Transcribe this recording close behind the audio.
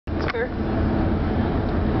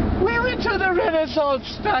went to the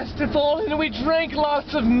Renaissance Festival and we drank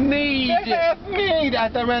lots of mead. They have mead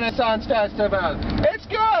at the Renaissance Festival. It's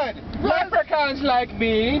good. Leprechauns like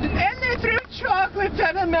mead. And they threw chocolates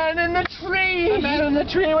at a man in the tree. The man in the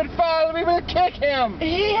tree would fall, we would kick him.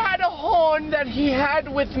 He had a horn that he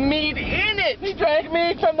had with mead in it. He drank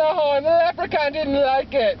mead from the horn. The leprechaun didn't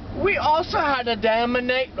like it. We also had a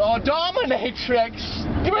dominatrix.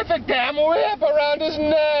 With a damn whip around his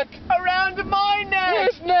neck. Around my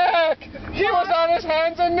neck. His neck. He was on his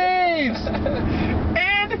hands and knees.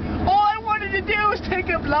 And all I wanted to do was take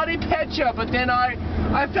a bloody picture, but then I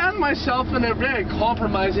found myself in a very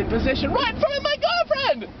compromising position right in front of my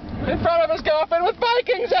girlfriend. In front of his girlfriend with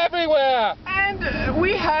Vikings everywhere. And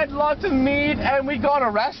we had lots of mead and we got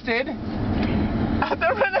arrested at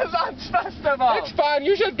the Renaissance Festival. It's fun.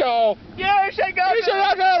 You should go. You should go. You should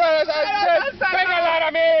go to the Renaissance. Bring a lot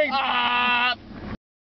of mead.